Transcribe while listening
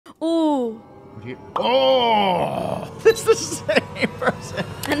Ooh. Oh, it's the same person.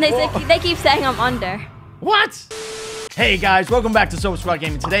 And they keep saying I'm under. What? Hey guys, welcome back to Sopo Squad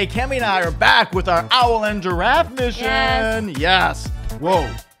Gaming. Today, Cammy and I are back with our owl and giraffe mission. Yes.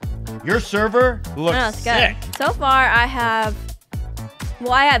 Whoa. Your server looks sick. Good. So far, I have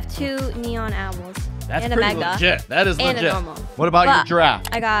 2 neon owls. That's and pretty a mega, legit. That is and legit. A normal. What about your giraffe?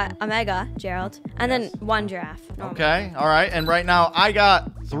 I got a mega, Gerald, and then 1 giraffe. Normal. Okay, all right. And right now, I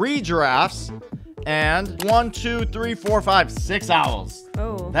got 3 giraffes and 1, 2, 3, 4, 5, 6 owls.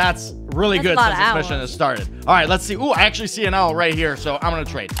 Oh. That's really good since this mission has started. All right, let's see. Ooh, I actually see an owl right here, so I'm going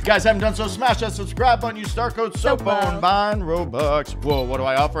to trade. If you guys haven't done so, smash that subscribe button. Use star code Sopo and buy Robux. Whoa, what do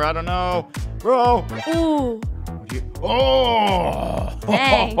I offer? I don't know. Bro. Ooh. Oh,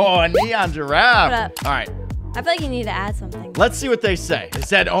 Dang. a neon giraffe. All right. I feel like you need to add something. Let's see what they say. They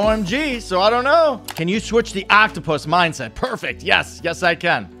said OMG, so I don't know. Can you switch the octopus mindset? Perfect. Yes, I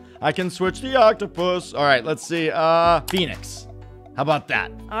can. I can switch the octopus. All right, let's see. Phoenix. How about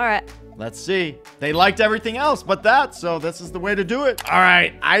that? All right. Let's see. They liked everything else but that, so this is the way to do it. All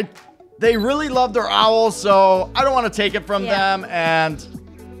right. They really love their owls, so I don't want to take it from them. And,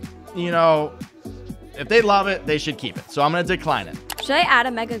 you know, if they love it, they should keep it. So I'm going to decline it. Should I add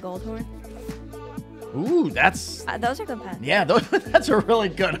a mega gold horn? Ooh, that's... those are good pets. Yeah, that's a really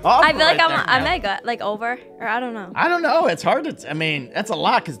good offer. I feel like I'm a mega, like over, or I don't know. I don't know. It's hard to... I mean, that's a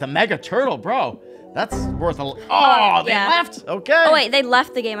lot because the mega turtle, bro. That's worth a... Oh, they left? Okay. Oh, wait, they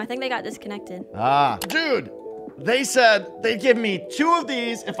left the game. I think they got disconnected. Dude, they said they'd give me 2 of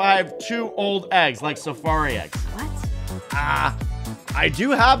these if I have 2 old eggs, like safari eggs. What? I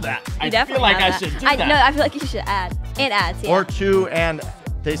do have that. I feel like I should do that. No, I feel like you should add. And ads, yeah. Or 2, and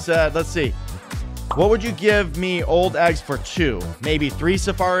they said, let's see. What would you give me old eggs for 2? Maybe 3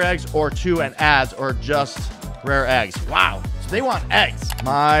 safari eggs or 2 and ads or just rare eggs. Wow. So they want eggs.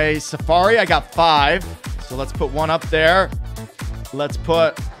 My safari, I got 5. So let's put 1 up there. Let's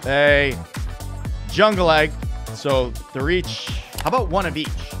put a jungle egg. So they're each. How about 1 of each?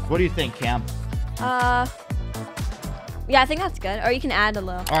 What do you think, Cam? Yeah, I think that's good. Or you can add a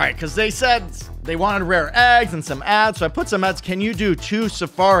little. All right, because they said they wanted rare eggs and some ads. So I put some ads. Can you do 2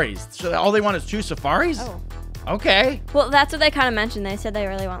 safaris? So all they want is 2 safaris? Oh. Okay. Well, that's what they kind of mentioned. They said they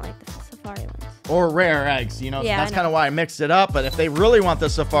really want like the safari ones. Or rare eggs, you know. Yeah, that's kind of why I mixed it up. But if they really want the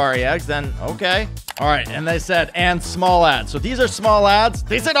safari eggs, then okay. All right, and they said, and small ads. So these are small ads.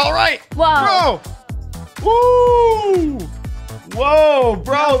 They said, all right. Whoa. Bro. Woo. Whoa,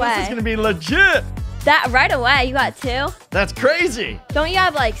 bro. No this is going to be legit. That right away, you got 2? That's crazy. Don't you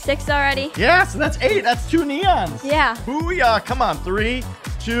have like 6 already? Yeah, so that's 8. That's 2 neons. Yeah. Booyah. Come on. 3,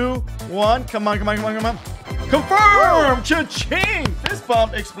 2, 1. Come on. Confirm. Cha-ching. Fist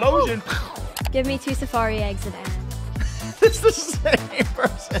bump. Explosion. Give me 2 safari eggs and add. It's the same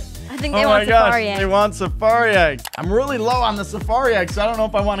person. I think they want safari eggs. They want safari eggs. I'm really low on the safari eggs, so I don't know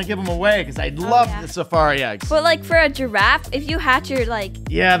if I want to give them away because I love the safari eggs. But like for a giraffe, if you hatch your like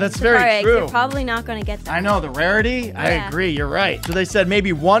that's safari very eggs, true. you're probably not going to get that. I know, the rarity. I agree. You're right. So they said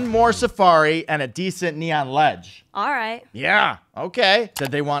maybe 1 more safari and a decent neon ledge. All right. Yeah. Okay.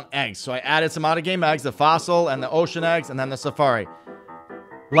 Said they want eggs. So I added some out-of-game eggs, the fossil and the ocean eggs, and then the safari.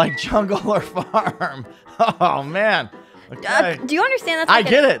 Like jungle or farm. Oh, man. Okay. Do you understand that's like I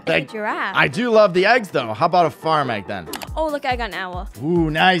get it. Like a giraffe. I do love the eggs, though. How about a farm egg, then? Oh, look, I got an owl. Ooh,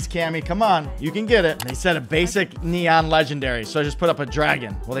 nice, Cammy. Come on. You can get it. They said a basic neon legendary, so I just put up a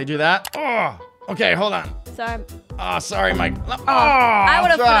dragon. Will they do that? Oh, okay, hold on. Sorry. Oh, sorry, Mike. Oh, I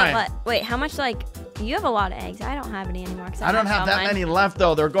would have put up, wait, how much, like, you have a lot of eggs. I don't have any anymore. I don't have that many left,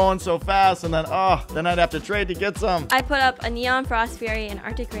 though. They're going so fast, and then, then I'd have to trade to get some. I put up a neon frost fury and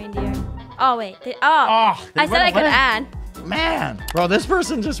Arctic reindeer. Oh, wait. I said I could add. Man. Bro, this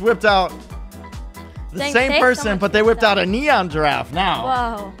person just whipped out the same person, but they whipped out a neon giraffe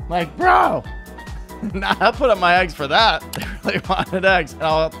now. Whoa. Like, bro. Nah, I'll put up my eggs for that. They really wanted eggs. And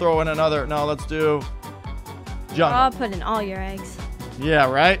I'll throw in another. No, let's do jungle. I'll put in all your eggs.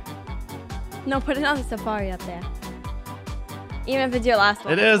 Yeah, right? No, put it on the safari up there. Even if it's your last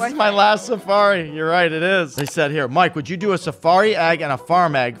one. It is. It's my last safari. You're right, it is. They said here, Mike, would you do a safari egg and a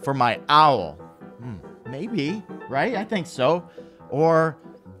farm egg for my owl? Maybe, right? I think so. Or,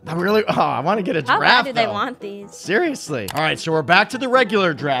 I want to get a giraffe, How bad do they want these? Seriously. All right, so we're back to the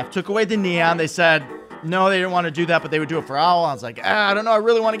regular draft. Took away the neon. They said, no, they didn't want to do that, but they would do it for owl. I was like, I don't know. I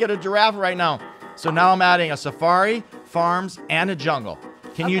really want to get a giraffe right now. So now I'm adding a safari, farms, and a jungle.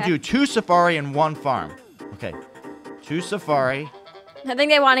 Can you do 2 safari and 1 farm? Okay, 2 safari. I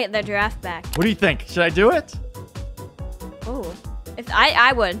think they want to get their giraffe back. What do you think? Should I do it? Ooh. If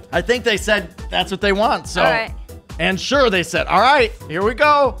I would. I think they said that's what they want. So, And sure, they said, all right, here we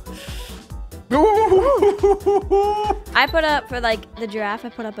go. I put up for like the giraffe. I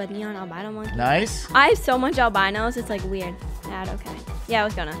put up a neon albino monkey. Nice. I have so much albinos. It's like weird. Add, okay. Yeah, I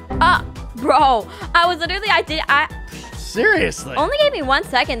was gonna. Bro, I was literally. Seriously. Only gave me 1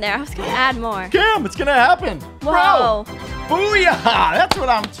 second there. I was gonna add more. Cam, it's gonna happen. Whoa. Bro. Booyah! That's what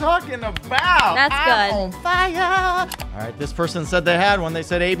I'm talking about. That's good. I'm on fire. All right, this person said they had one. They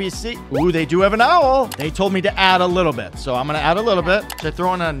said ABC. Ooh, they do have an owl. They told me to add a little bit, so I'm gonna add a little bit. Should I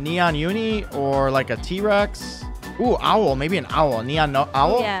throw in a neon uni or like a T-Rex? Ooh, owl. Maybe an owl. Neon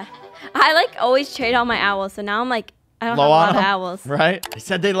owl? Yeah. I like always trade all my owls, so now I'm like, I don't have a lot of owls. Right? They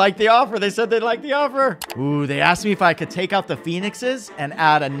said they liked the offer. They said they liked the offer. Ooh, they asked me if I could take out the phoenixes and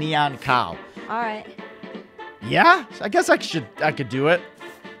add a neon cow. All right. Yeah, I guess I could do it.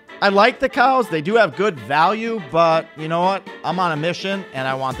 I like the cows. They do have good value, but you know what? I'm on a mission and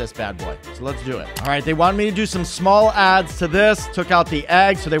I want this bad boy. So let's do it. All right, they wanted me to do some small adds to this. Took out the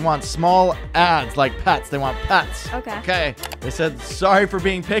eggs, so they want small adds like pets. They want pets. Okay. Okay. They said, sorry for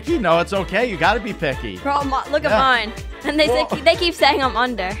being picky. No, it's okay. You got to be picky. Bro, look at mine. And they keep saying I'm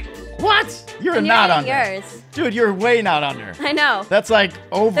under. What? You're not under. Yours. Dude, you're way not under. I know. That's like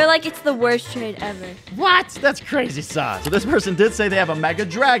over. They're like, it's the worst trade ever. What? That's crazy sauce. So this person did say they have a mega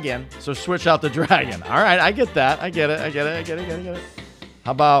dragon, so switch out the dragon. All right, I get that. I get it.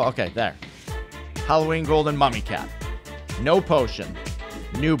 How about, okay, there. Halloween golden mummy cat. No potion.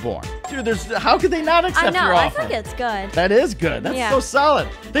 Newborn. Dude, how could they not accept your offer? I think it's good. That is good. That's so solid.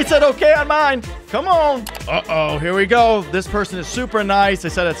 They said okay on mine. Come on. Uh-oh, here we go. This person is super nice. They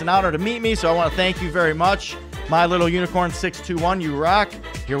said it's an honor to meet me, so I want to thank you very much. My little unicorn 621, you rock.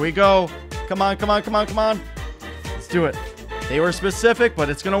 Here we go. Come on. Let's do it. They were specific, but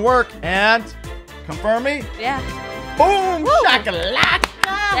it's going to work. And confirm me. Yeah. Boom. Shakalaka.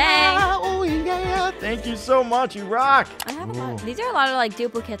 Dang. Oh, yeah. Thank you so much. You rock. I have a lot. These are a lot of like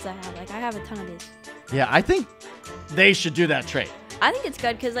duplicates I have. Like I have a ton of these. Yeah, I think they should do that trade. I think it's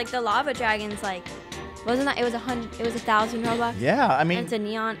good because like the lava dragons, like, wasn't that, it was 1,000 Robux? Yeah, I mean. And it's a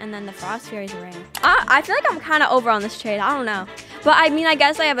neon, and then the frost fairy's a ring. I feel like I'm kind of over on this trade. I don't know. But I mean, I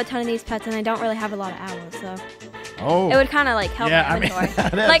guess I have a ton of these pets and I don't really have a lot of owls, so. Oh. It would kind of like help my inventory.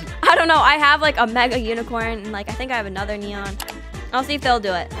 Like, I don't know. I have like a mega unicorn and like I think I have another neon. I'll see if they'll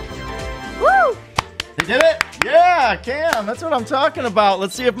do it. Woo! They did it? Yeah, Cam. That's what I'm talking about.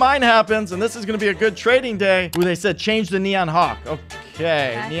 Let's see if mine happens. And this is going to be a good trading day. Ooh, they said change the neon hawk.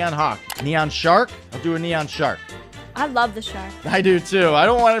 Okay. Neon hawk. Neon shark? I'll do a neon shark. I love the shark. I do too. I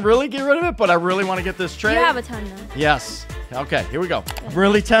don't want to really get rid of it, but I really want to get this trade. You have a ton though. Yes. Okay, here we go. I'm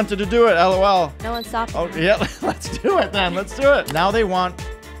really tempted to do it, LOL. No one's stopping. Oh, yeah, let's do it then. Let's do it. Now they want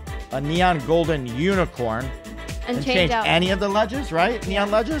a neon golden unicorn. And change out any of the ledges, right?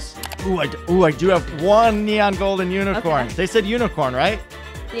 Neon ledges? Ooh, I do have one neon golden unicorn. Okay. They said unicorn, right?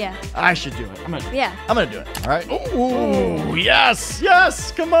 Yeah. I should do it. I'm gonna do it. All right. Ooh,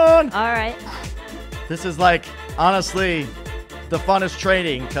 yes. Come on. All right. This is like, honestly, the funnest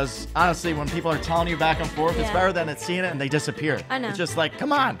trading because, honestly, when people are telling you back and forth, it's better than it's seeing it and they disappear. I know. It's just like,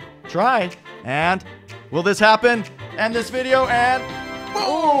 come on, try. And will this happen? End this video and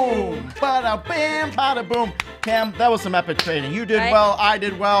boom! Bada bam, bada boom. Cam, that was some epic trading. You did well, I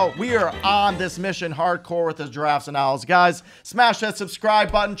did well. We are on this mission hardcore with the Giraffes and Owls. Guys, smash that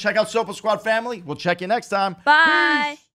subscribe button. Check out Sopo Squad family. We'll check you next time. Bye. Peace.